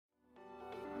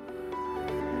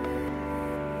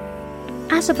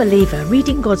As a believer,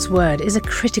 reading God's Word is a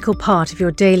critical part of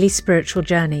your daily spiritual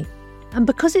journey. And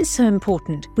because it's so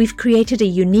important, we've created a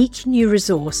unique new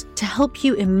resource to help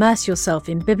you immerse yourself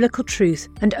in biblical truth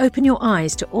and open your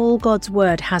eyes to all God's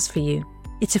Word has for you.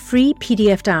 It's a free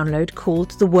PDF download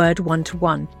called The Word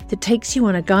 1-to-1 that takes you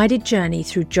on a guided journey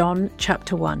through John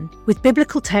chapter 1. With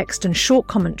biblical text and short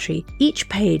commentary, each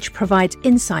page provides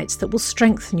insights that will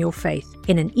strengthen your faith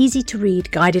in an easy-to-read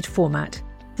guided format.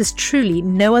 There's truly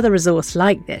no other resource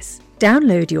like this.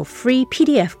 Download your free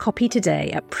PDF copy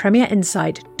today at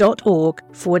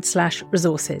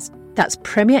premierinsight.org/resources. That's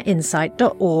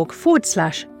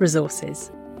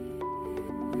premierinsight.org/resources.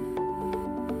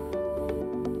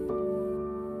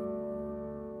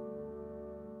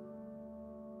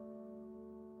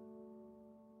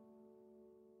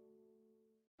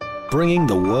 Bringing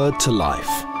the Word to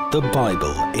life. The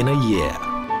Bible in a year.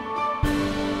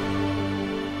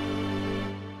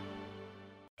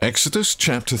 Exodus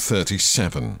chapter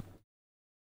 37.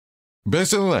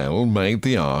 Bezalel made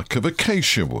the ark of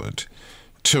acacia wood,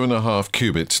 2.5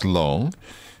 cubits long,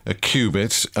 1.5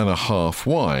 cubits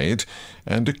wide,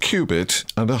 and 1.5 cubits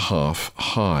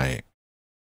high.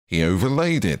 He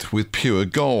overlaid it with pure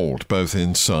gold, both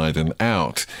inside and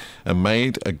out, and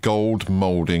made a gold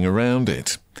moulding around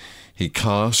it. He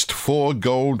cast 4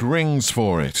 gold rings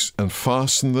for it and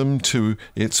fastened them to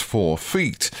its 4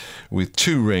 feet, with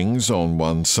 2 rings on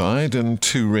one side and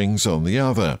 2 rings on the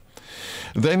other.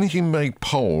 Then he made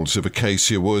poles of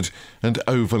acacia wood and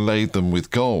overlaid them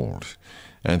with gold.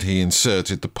 And he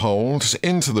inserted the poles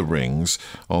into the rings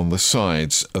on the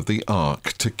sides of the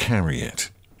ark to carry it.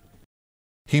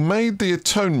 He made the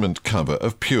atonement cover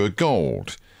of pure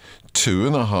gold,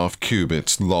 2.5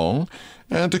 cubits long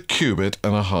and 1.5 cubits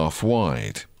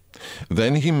wide.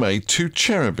 Then he made 2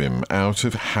 cherubim out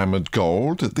of hammered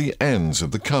gold at the ends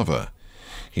of the cover.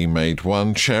 He made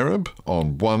 1 cherub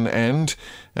on one end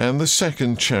and the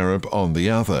second cherub on the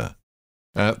other.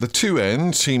 At the 2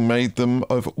 ends he made them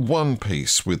of one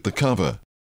piece with the cover.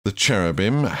 The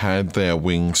cherubim had their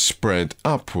wings spread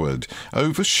upward,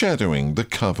 overshadowing the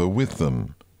cover with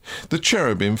them. The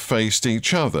cherubim faced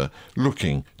each other,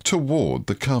 looking toward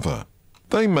the cover.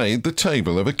 They made the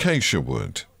table of acacia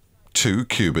wood, 2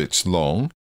 cubits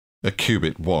long, 1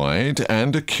 cubit wide,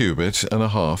 and 1.5 cubits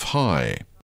high.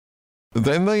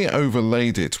 Then they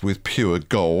overlaid it with pure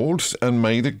gold and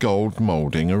made a gold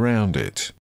moulding around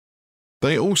it.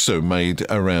 They also made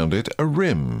around it a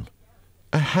rim,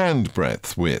 a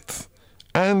handbreadth width,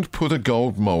 and put a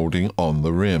gold moulding on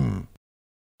the rim.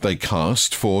 They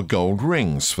cast 4 gold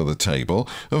rings for the table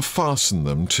and fastened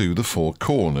them to the 4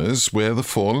 corners where the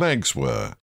 4 legs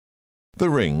were. The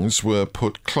rings were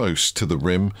put close to the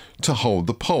rim to hold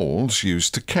the poles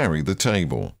used to carry the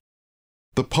table.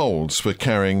 The poles for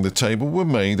carrying the table were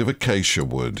made of acacia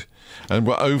wood and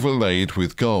were overlaid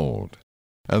with gold.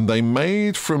 And they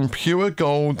made from pure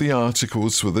gold the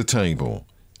articles for the table,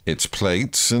 its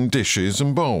plates and dishes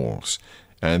and bowls,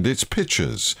 and its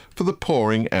pitchers for the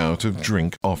pouring out of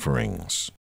drink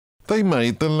offerings. They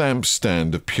made the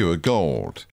lampstand of pure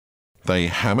gold. They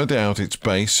hammered out its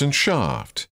base and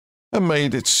shaft, and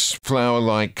made its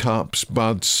flower-like cups,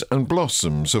 buds, and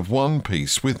blossoms of one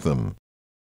piece with them.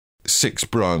 6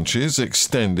 branches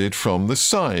extended from the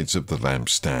sides of the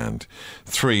lampstand,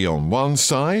 3 on one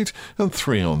side and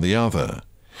 3 on the other.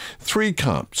 3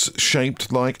 cups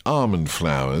shaped like almond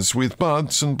flowers with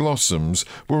buds and blossoms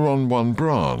were on one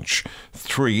branch,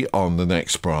 3 on the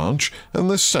next branch, and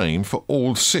the same for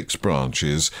all 6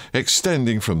 branches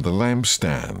extending from the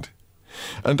lampstand.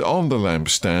 And on the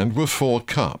lampstand were 4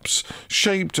 cups,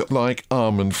 shaped like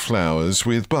almond flowers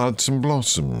with buds and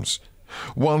blossoms.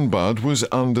 1 bud was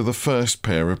under the first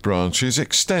pair of branches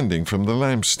extending from the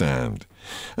lampstand,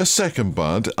 a second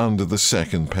bud under the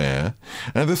second pair,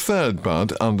 and a third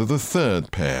bud under the third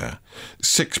pair,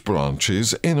 6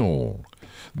 branches in all.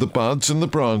 The buds and the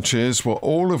branches were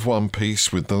all of one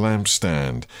piece with the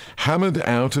lampstand, hammered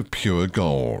out of pure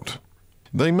gold.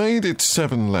 They made its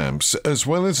 7 lamps as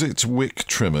well as its wick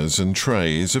trimmers and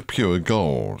trays of pure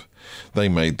gold. They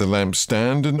made the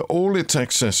lampstand and all its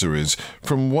accessories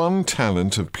from 1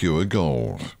 talent of pure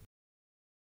gold.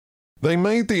 They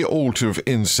made the altar of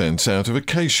incense out of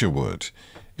acacia wood.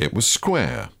 It was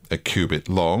square, 1 cubit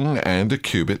long and 1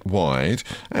 cubit wide,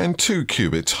 and 2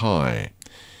 cubits high.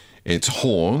 Its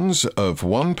horns of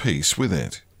one piece with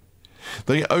it.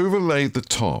 They overlaid the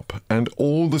top and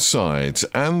all the sides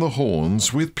and the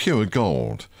horns with pure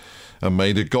gold, and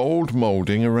made a gold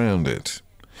moulding around it.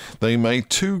 They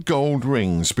made 2 gold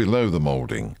rings below the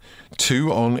moulding,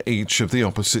 2 on each of the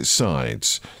opposite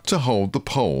sides, to hold the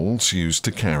poles used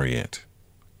to carry it.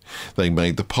 They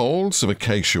made the poles of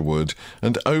acacia wood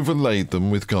and overlaid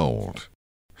them with gold.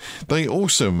 They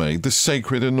also made the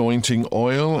sacred anointing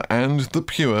oil and the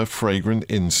pure fragrant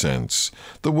incense,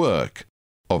 the work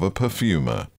of a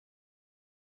perfumer.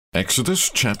 Exodus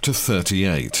chapter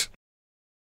 38.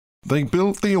 They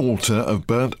built the altar of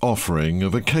burnt offering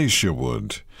of acacia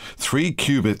wood, 3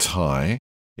 cubits high.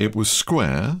 It was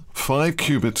square, 5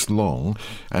 cubits long,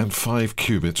 and 5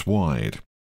 cubits wide.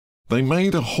 They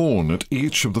made a horn at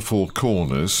each of the 4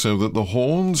 corners, so that the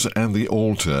horns and the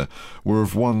altar were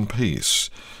of one piece,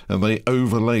 and they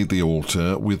overlaid the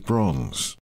altar with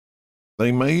bronze.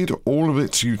 They made all of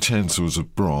its utensils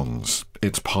of bronze,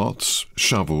 its pots,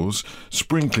 shovels,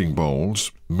 sprinkling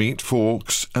bowls, meat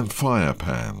forks, and fire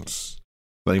pans.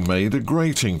 They made a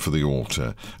grating for the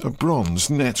altar, a bronze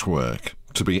network,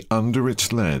 to be under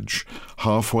its ledge,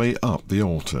 halfway up the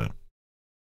altar.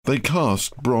 They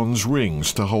cast bronze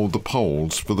rings to hold the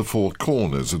poles for the 4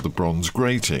 corners of the bronze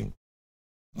grating.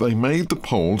 They made the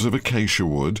poles of acacia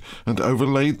wood and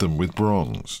overlaid them with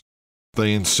bronze.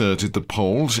 They inserted the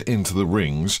poles into the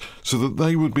rings so that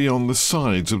they would be on the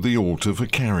sides of the altar for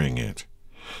carrying it.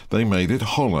 They made it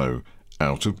hollow,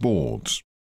 out of boards.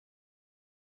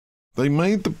 They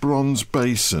made the bronze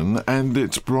basin and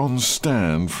its bronze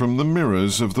stand from the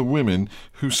mirrors of the women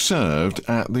who served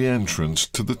at the entrance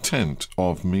to the tent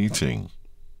of meeting.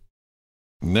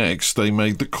 Next they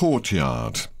made the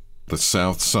courtyard. The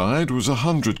south side was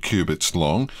 100 cubits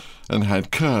long and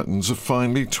had curtains of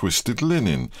finely twisted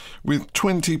linen, with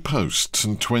 20 posts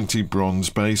and 20 bronze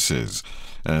bases,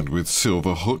 and with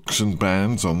silver hooks and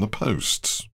bands on the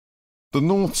posts. The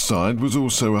north side was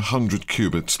also 100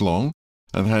 cubits long,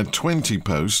 and had 20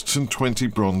 posts and 20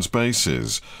 bronze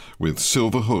bases, with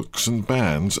silver hooks and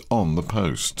bands on the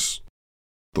posts.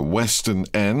 The western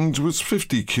end was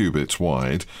 50 cubits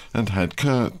wide, and had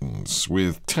curtains,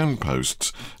 with 10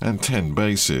 posts and 10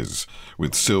 bases,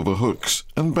 with silver hooks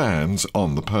and bands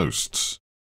on the posts.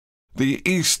 The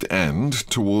east end,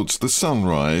 towards the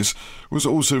sunrise, was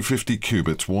also 50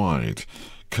 cubits wide.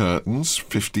 Curtains,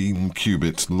 15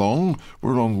 cubits long,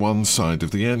 were on one side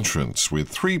of the entrance, with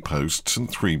 3 posts and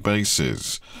 3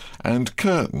 bases, and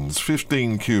curtains,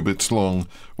 15 cubits long,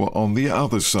 were on the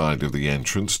other side of the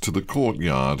entrance to the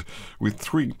courtyard, with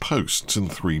 3 posts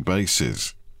and 3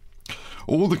 bases.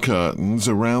 All the curtains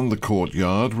around the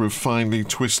courtyard were of finely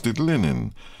twisted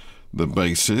linen. The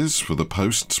bases for the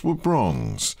posts were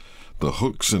bronze. The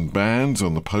hooks and bands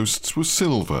on the posts were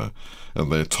silver, and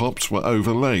their tops were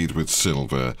overlaid with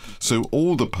silver, so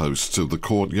all the posts of the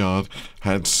courtyard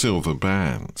had silver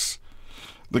bands.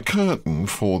 The curtain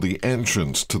for the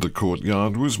entrance to the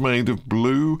courtyard was made of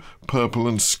blue, purple,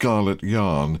 and scarlet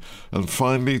yarn and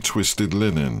finely twisted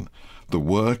linen, the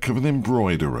work of an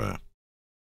embroiderer.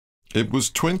 It was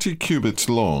 20 cubits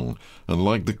long, and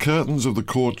like the curtains of the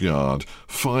courtyard,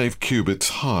 5 cubits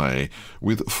high,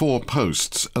 with 4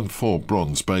 posts and 4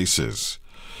 bronze bases.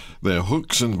 Their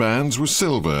hooks and bands were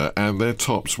silver, and their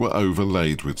tops were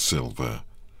overlaid with silver.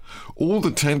 All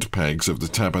the tent pegs of the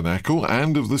tabernacle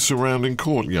and of the surrounding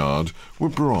courtyard were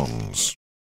bronze.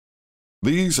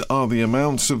 These are the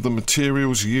amounts of the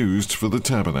materials used for the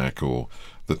tabernacle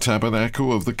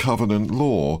of the covenant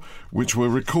law, which were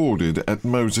recorded at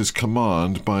Moses'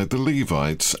 command by the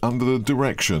Levites under the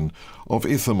direction of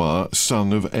Ithamar,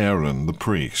 son of Aaron the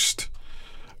priest.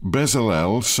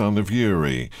 Bezalel, son of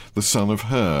Uri, the son of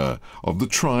Hur, of the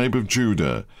tribe of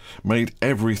Judah, made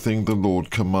everything the Lord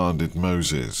commanded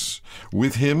Moses.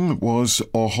 With him was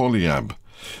Oholiab,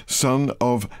 son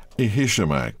of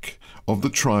Ahishamach, of the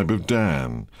tribe of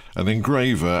Dan, an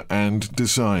engraver and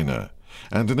designer,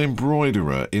 and an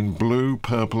embroiderer in blue,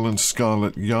 purple, and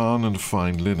scarlet yarn and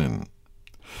fine linen.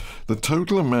 The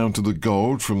total amount of the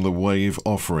gold from the wave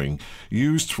offering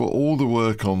used for all the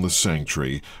work on the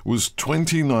sanctuary was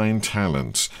 29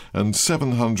 talents and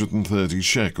 730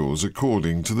 shekels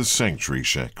according to the sanctuary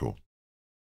shekel.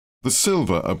 The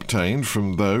silver obtained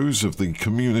from those of the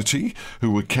community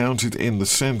who were counted in the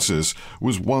census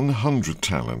was 100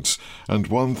 talents and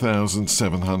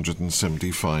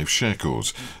 1,775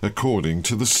 shekels, according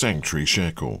to the sanctuary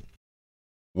shekel.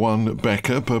 1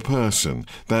 beker per person,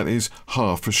 that is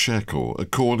half a shekel,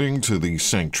 according to the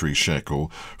sanctuary shekel,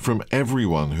 from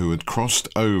everyone who had crossed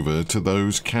over to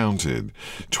those counted,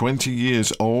 20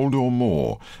 years old or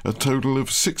more, a total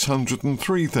of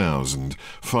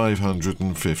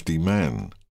 603,550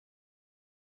 men.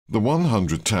 The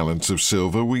 100 talents of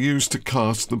silver were used to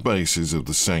cast the bases of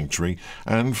the sanctuary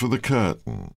and for the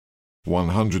curtain.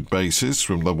 100 bases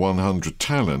from the 100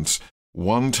 talents,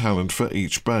 1 talent for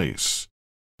each base.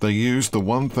 They used the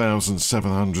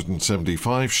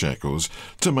 1,775 shekels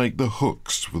to make the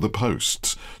hooks for the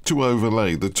posts, to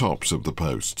overlay the tops of the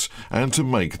posts, and to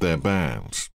make their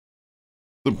bands.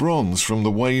 The bronze from the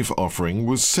wave offering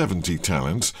was 70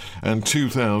 talents and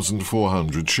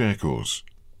 2,400 shekels.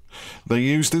 They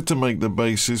used it to make the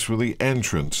bases for the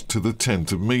entrance to the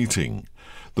tent of meeting,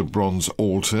 the bronze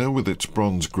altar with its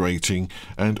bronze grating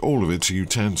and all of its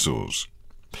utensils,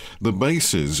 the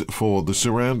bases for the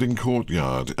surrounding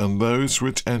courtyard and those for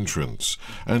its entrance,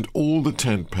 and all the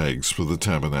tent pegs for the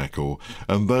tabernacle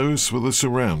and those for the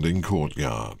surrounding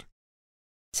courtyard.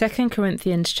 2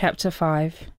 Corinthians chapter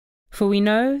 5. For we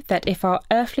know that if our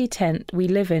earthly tent we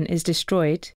live in is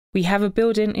destroyed, we have a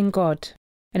building in God,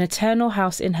 an eternal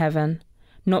house in heaven,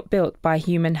 not built by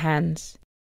human hands.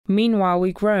 Meanwhile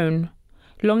we groan,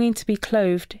 longing to be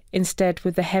clothed instead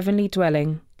with the heavenly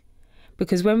dwelling,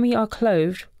 because when we are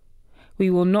clothed, we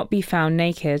will not be found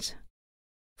naked.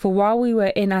 For while we were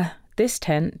in this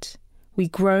tent, we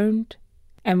groaned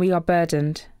and we are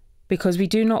burdened, because we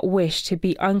do not wish to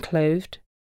be unclothed,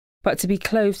 but to be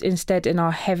clothed instead in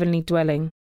our heavenly dwelling,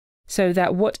 so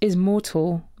that what is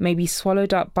mortal may be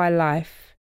swallowed up by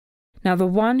life. Now the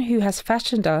one who has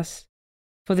fashioned us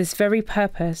for this very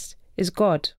purpose is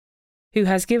God, who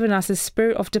has given us a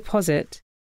spirit of deposit,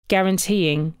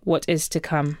 guaranteeing what is to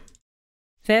come.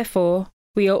 Therefore,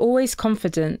 we are always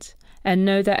confident and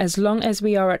know that as long as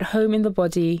we are at home in the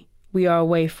body, we are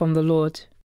away from the Lord.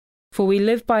 For we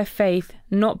live by faith,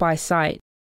 not by sight.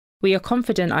 We are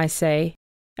confident, I say,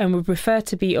 and would prefer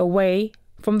to be away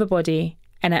from the body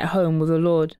and at home with the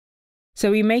Lord.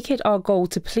 So we make it our goal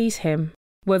to please Him,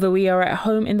 whether we are at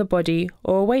home in the body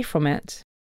or away from it.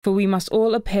 For we must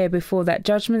all appear before that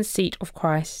judgment seat of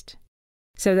Christ,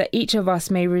 so that each of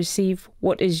us may receive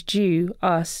what is due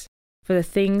us for the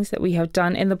things that we have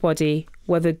done in the body,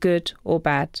 whether good or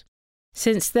bad.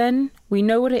 Since then we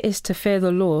know what it is to fear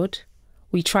the Lord,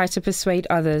 we try to persuade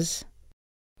others.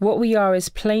 What we are is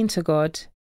plain to God,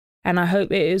 and I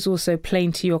hope it is also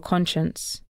plain to your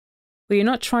conscience. We are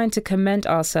not trying to commend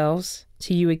ourselves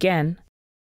to you again,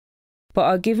 but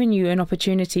are giving you an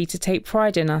opportunity to take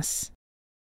pride in us,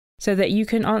 so that you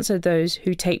can answer those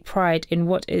who take pride in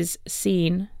what is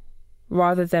seen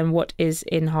rather than what is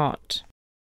in heart.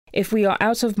 If we are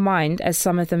out of mind, as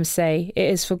some of them say, it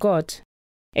is for God.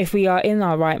 If we are in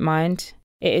our right mind,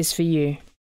 it is for you.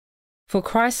 For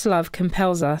Christ's love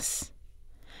compels us,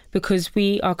 because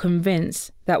we are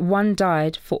convinced that one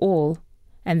died for all,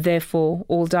 and therefore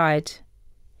all died.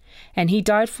 And he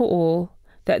died for all,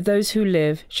 that those who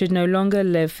live should no longer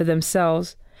live for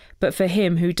themselves, but for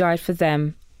him who died for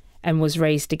them and was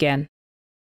raised again.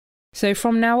 So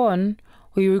from now on,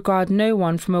 we regard no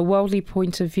one from a worldly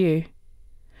point of view.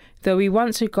 Though we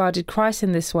once regarded Christ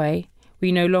in this way,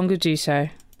 we no longer do so.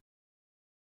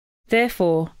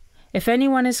 Therefore, if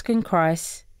anyone is in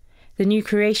Christ, the new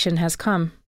creation has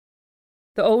come.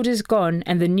 The old is gone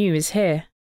and the new is here.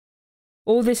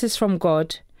 All this is from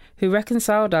God, who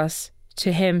reconciled us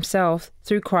to himself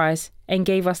through Christ and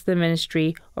gave us the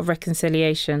ministry of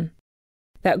reconciliation.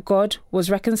 That God was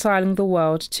reconciling the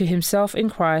world to himself in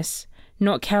Christ,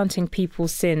 not counting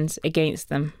people's sins against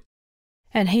them.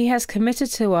 And he has committed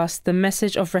to us the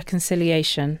message of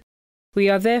reconciliation. We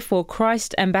are therefore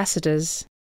Christ's ambassadors,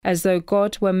 as though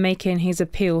God were making his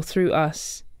appeal through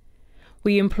us.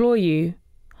 We implore you,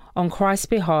 on Christ's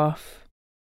behalf,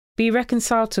 be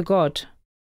reconciled to God.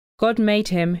 God made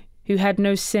him who had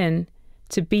no sin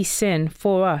to be sin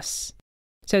for us,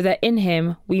 so that in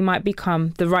him we might become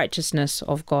the righteousness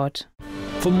of God.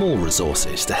 For more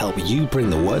resources to help you bring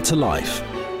the word to life,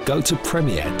 go to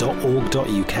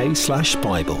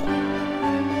premier.org.uk/Bible.